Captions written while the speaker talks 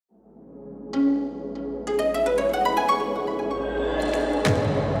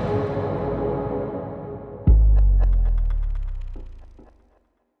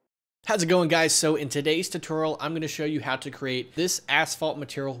How's it going, guys? So in today's tutorial, I'm going to show you how to create this asphalt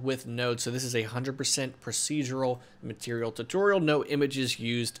material with nodes. So this is a 100% procedural material tutorial, no images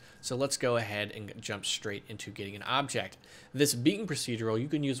used. So let's go ahead and jump straight into getting an object. This being procedural, you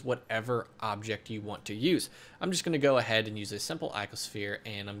can use whatever object you want to use. I'm just going to go ahead and use a simple icosphere,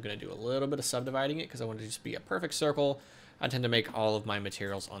 and I'm going to do a little bit of subdividing it because I want it to just be a perfect circle. I tend to make all of my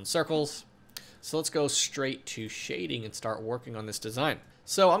materials on circles. So let's go straight to shading and start working on this design.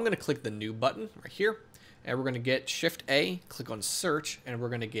 So I'm going to click the new button right here, and we're going to get Shift A, click on search, and we're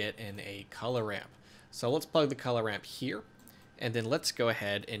going to get in a color ramp. So let's plug the color ramp here, and then let's go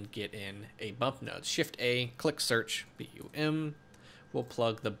ahead and get in a bump node. Shift A, click search, BUM. We'll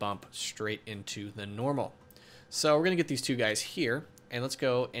plug the bump straight into the normal. So we're going to get these two guys here, and let's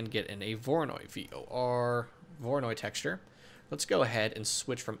go and get in a Voronoi, V-O-R, Voronoi texture. Let's go ahead and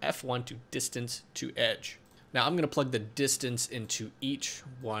switch from F1 to distance to edge. Now I'm going to plug the distance into each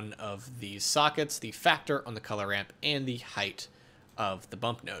one of these sockets, the factor on the color ramp, and the height of the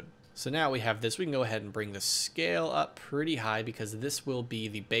bump node. So now we have this. We can go ahead and bring the scale up pretty high because this will be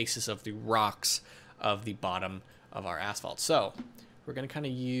the basis of the rocks of the bottom of our asphalt. So we're going to kind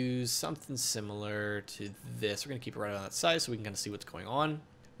of use something similar to this. We're going to keep it right on that size so we can kind of see what's going on.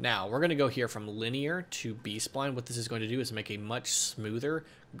 Now, we're going to go here from linear to B-spline. What this is going to do is make a much smoother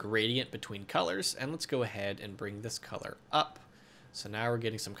gradient between colors. And let's go ahead and bring this color up. So now we're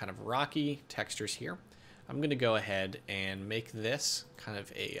getting some kind of rocky textures here. I'm going to go ahead and make this kind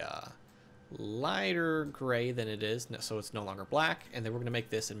of a lighter gray than it is, so it's no longer black. And then we're going to make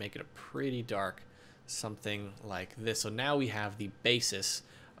this and make it a pretty dark, something like this. So now we have the basis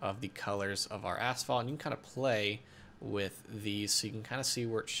of the colors of our asphalt. And you can kind of play with these so you can kind of see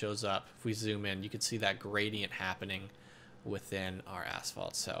where it shows up. If we zoom in, you can see that gradient happening within our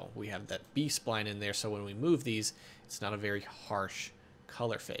asphalt. So we have that B-spline in there, so when we move these, it's not a very harsh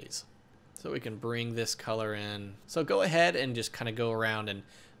color phase. So we can bring this color in. So go ahead and just kind of go around and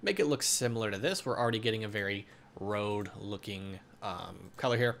make it look similar to this. We're already getting a very road looking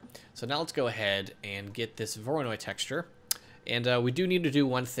color here. So now let's go ahead and get this Voronoi texture. And we do need to do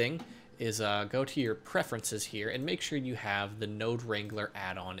one thing, is go to your preferences here and make sure you have the Node Wrangler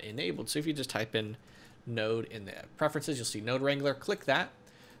add-on enabled. So if you just type in node in the preferences, you'll see Node Wrangler. Click that.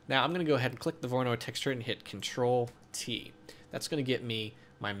 Now I'm going to go ahead and click the Voronoi texture and hit Control T. That's going to get me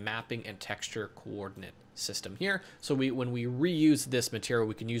my mapping and texture coordinate system here. So when we reuse this material,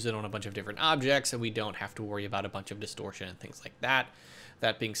 we can use it on a bunch of different objects and we don't have to worry about a bunch of distortion and things like that.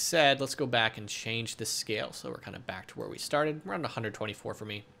 That being said, let's go back and change the scale. So we're kind of back to where we started, around 124 for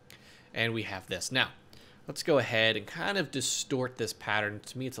me. And we have this. Now, let's go ahead and kind of distort this pattern.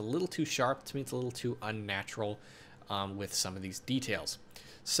 To me, it's a little too sharp. To me, it's a little too unnatural with some of these details.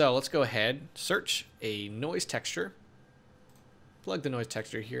 So let's go ahead, search a noise texture, plug the noise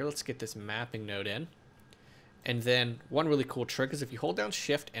texture here. Let's get this mapping node in. And then one really cool trick is if you hold down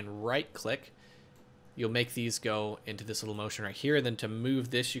Shift and right click, you'll make these go into this little motion right here. And then to move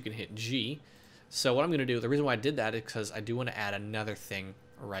this, you can hit G. So what I'm going to do, the reason why I did that is because I do want to add another thing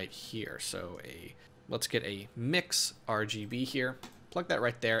right here. So let's get a mix RGB here, plug that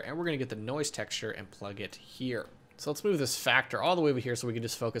right there, and we're going to get the noise texture and plug it here. So let's move this factor all the way over here so we can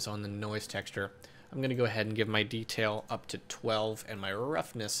just focus on the noise texture. I'm going to go ahead and give my detail up to 12 and my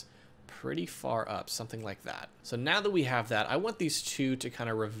roughness pretty far up, something like that. So now that we have that, I want these two to kind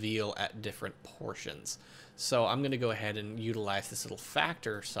of reveal at different portions. So I'm going to go ahead and utilize this little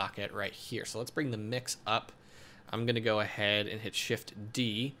factor socket right here. So let's bring the mix up. I'm going to go ahead and hit Shift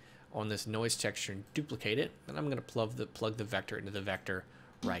D on this noise texture and duplicate it. And I'm going to plug the vector into the vector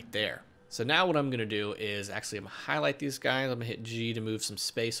right there. So now what I'm going to do is actually I'm going to highlight these guys. I'm going to hit G to move some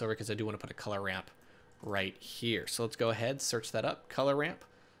space over because I do want to put a color ramp right here. So let's go ahead, search that up, color ramp,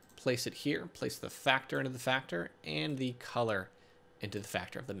 place it here, place the factor into the factor and the color into the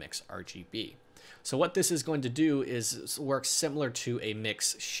factor of the mix RGB. So what this is going to do is work similar to a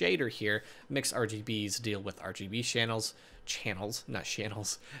mix shader here. Mix RGBs deal with RGB channels, not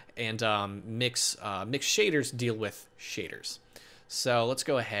channels, and mix shaders deal with shaders. So let's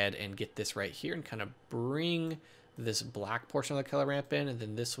go ahead and get this right here and kind of bring this black portion of the color ramp in, and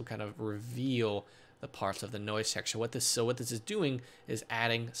then this will kind of reveal the parts of the noise texture. What this is doing is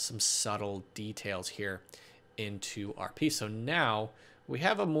adding some subtle details here into our piece. So now we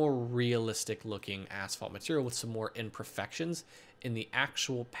have a more realistic looking asphalt material with some more imperfections in the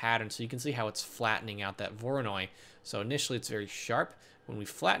actual pattern. So you can see how it's flattening out that Voronoi. So initially it's very sharp. When we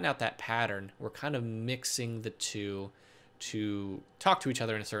flatten out that pattern, we're kind of mixing the two to talk to each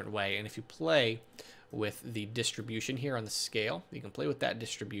other in a certain way. And if you play with the distribution here on the scale. You can play with that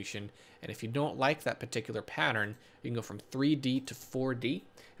distribution, and if you don't like that particular pattern, you can go from 3D to 4D.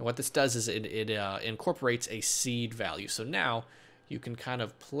 And what this does is it incorporates a seed value. So now you can kind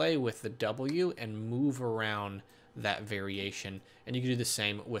of play with the W and move around that variation, and you can do the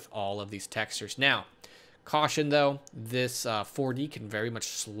same with all of these textures. Now, caution though, this 4D can very much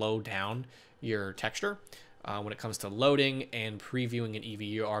slow down your texture. When it comes to loading and previewing an Eevee,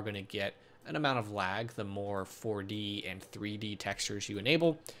 you are going to get an amount of lag the more 4D and 3D textures you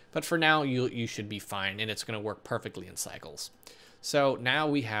enable, but for now you should be fine, and it's going to work perfectly in cycles. So now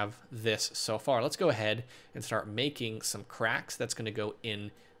we have this so far. Let's go ahead and start making some cracks that's going to go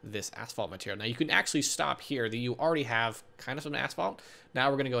in this asphalt material. Now you can actually stop here. You already have kind of some asphalt. Now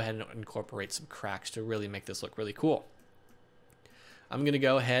we're going to go ahead and incorporate some cracks to really make this look really cool. I'm going to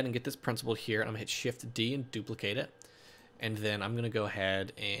go ahead and get this principled here, and I'm going to hit Shift D and duplicate it. And then I'm going to go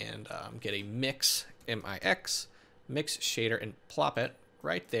ahead and get a mix, M-I-X, mix shader, and plop it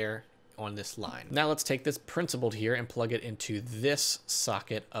right there on this line. Now let's take this principled here and plug it into this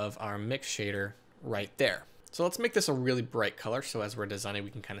socket of our mix shader right there. So let's make this a really bright color, so as we're designing,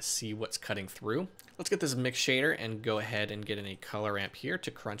 we can kind of see what's cutting through. Let's get this mix shader and go ahead and get in a color ramp here to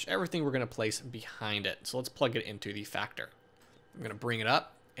crunch everything we're going to place behind it. So let's plug it into the factor. I'm going to bring it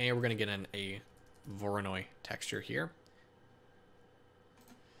up, and we're going to get in a Voronoi texture here.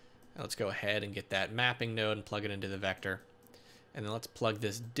 Now let's go ahead and get that mapping node and plug it into the vector. And then let's plug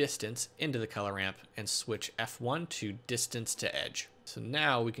this distance into the color ramp and switch F1 to distance to edge. So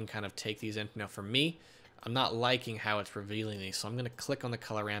now we can kind of take these in. Now for me, I'm not liking how it's revealing these, so I'm going to click on the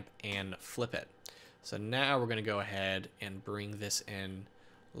color ramp and flip it. So now we're going to go ahead and bring this in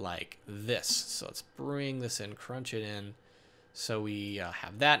like this. So let's bring this in, crunch it in. So we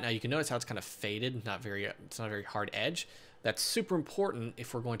have that. Now you can notice how it's kind of faded, it's not a very hard edge. That's super important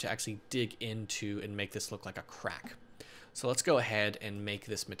if we're going to actually dig into and make this look like a crack. So let's go ahead and make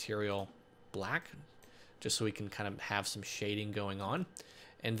this material black, just so we can kind of have some shading going on.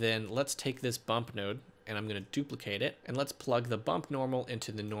 And then let's take this bump node, and I'm going to duplicate it, and let's plug the bump normal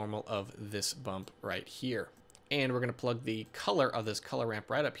into the normal of this bump right here. And we're going to plug the color of this color ramp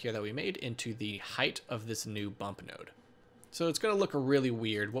right up here that we made into the height of this new bump node. So it's going to look really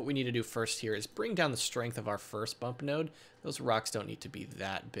weird. What we need to do first here is bring down the strength of our first bump node. Those rocks don't need to be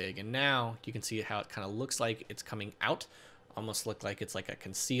that big. And now you can see how it kind of looks like it's coming out. Almost look like it's like a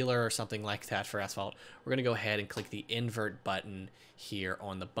concealer or something like that for asphalt. We're going to go ahead and click the invert button here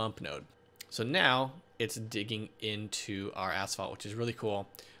on the bump node. So now it's digging into our asphalt, which is really cool.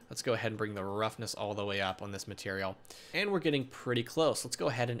 Let's go ahead and bring the roughness all the way up on this material. And we're getting pretty close. Let's go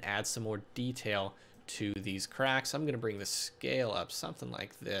ahead and add some more detail to these cracks. I'm going to bring the scale up something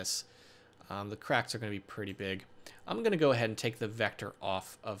like this. The cracks are going to be pretty big. I'm going to go ahead and take the vector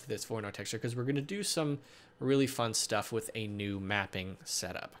off of this Voronoi texture because we're going to do some really fun stuff with a new mapping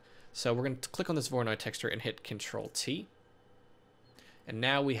setup. So we're going to click on this Voronoi texture and hit Control T. And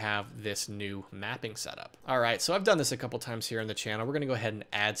now we have this new mapping setup. All right, so I've done this a couple times here on the channel. We're going to go ahead and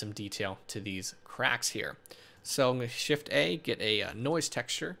add some detail to these cracks here. So I'm going to Shift A, get a noise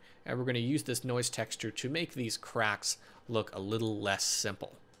texture, and we're going to use this noise texture to make these cracks look a little less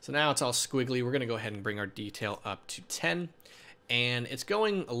simple. So now it's all squiggly. We're going to go ahead and bring our detail up to 10, and it's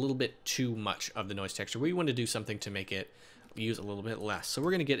going a little bit too much of the noise texture. We want to do something to make it use a little bit less. So we're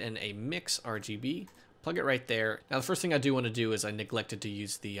going to get in a mix RGB, plug it right there. Now the first thing I do want to do is I neglected to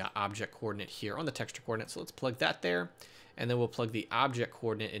use the object coordinate here on the texture coordinate, so let's plug that there, and then we'll plug the object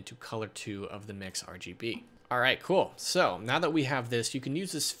coordinate into color 2 of the mix RGB. All right, cool. So now that we have this, you can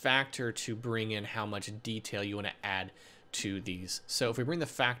use this factor to bring in how much detail you want to add to these. So if we bring the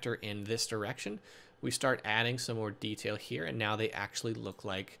factor in this direction, we start adding some more detail here, and now they actually look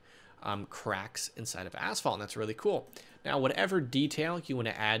like cracks inside of asphalt, and that's really cool. Now, whatever detail you want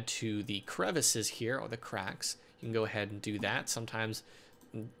to add to the crevices here, or the cracks, you can go ahead and do that. Sometimes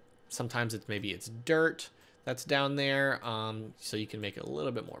it's dirt that's down there, so you can make it a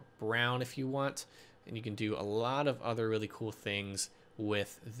little bit more brown if you want. And you can do a lot of other really cool things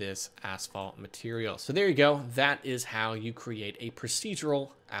with this asphalt material. So there you go. That is how you create a procedural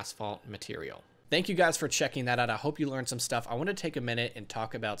asphalt material. Thank you guys for checking that out. I hope you learned some stuff. I want to take a minute and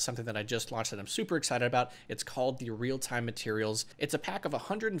talk about something that I just launched that I'm super excited about. It's called the Real-Time Materials. It's a pack of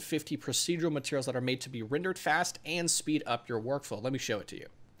 150 procedural materials that are made to be rendered fast and speed up your workflow. Let me show it to you.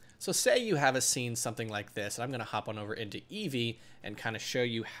 So say you have a scene something like this, and I'm going to hop on over into Eevee and kind of show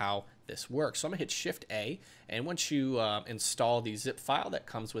you how this works. So I'm going to hit Shift A, and once you install the zip file that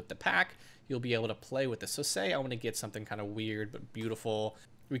comes with the pack, you'll be able to play with this. So say I want to get something kind of weird but beautiful.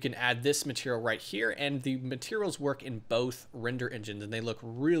 we can add this material right here, and the materials work in both render engines and they look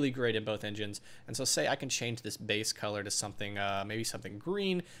really great in both engines. And so say I can change this base color to something, maybe something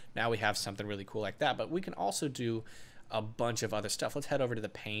green. Now we have something really cool like that, but we can also do a bunch of other stuff. Let's head over to the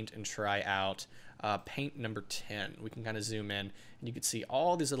paint and try out paint number 10. We can kind of zoom in and you can see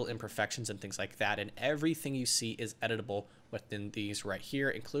all these little imperfections and things like that, and everything you see is editable within these right here,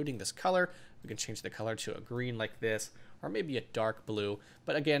 including this color. We can change the color to a green like this, or maybe a dark blue.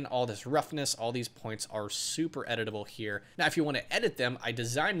 But again, all this roughness, all these points are super editable here. Now, if you want to edit them, I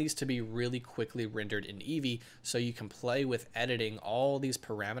designed these to be really quickly rendered in Eevee, so you can play with editing all these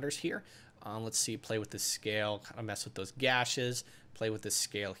parameters here. Let's see, play with the scale, kind of mess with those gashes, play with the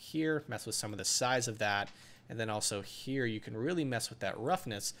scale here, mess with some of the size of that. And then also here, you can really mess with that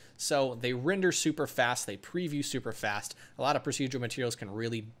roughness. So they render super fast, they preview super fast. A lot of procedural materials can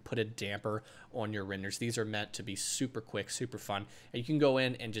really put a damper on your renders. These are meant to be super quick, super fun. And you can go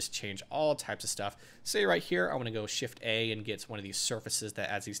in and just change all types of stuff. Say right here, I want to go Shift A and get one of these surfaces that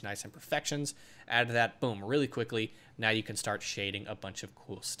adds these nice imperfections. Add that, boom, really quickly. Now you can start shading a bunch of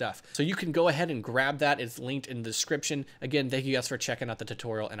cool stuff. So you can go ahead and grab that. It's linked in the description. Again, thank you guys for checking out the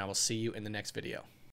tutorial, and I will see you in the next video.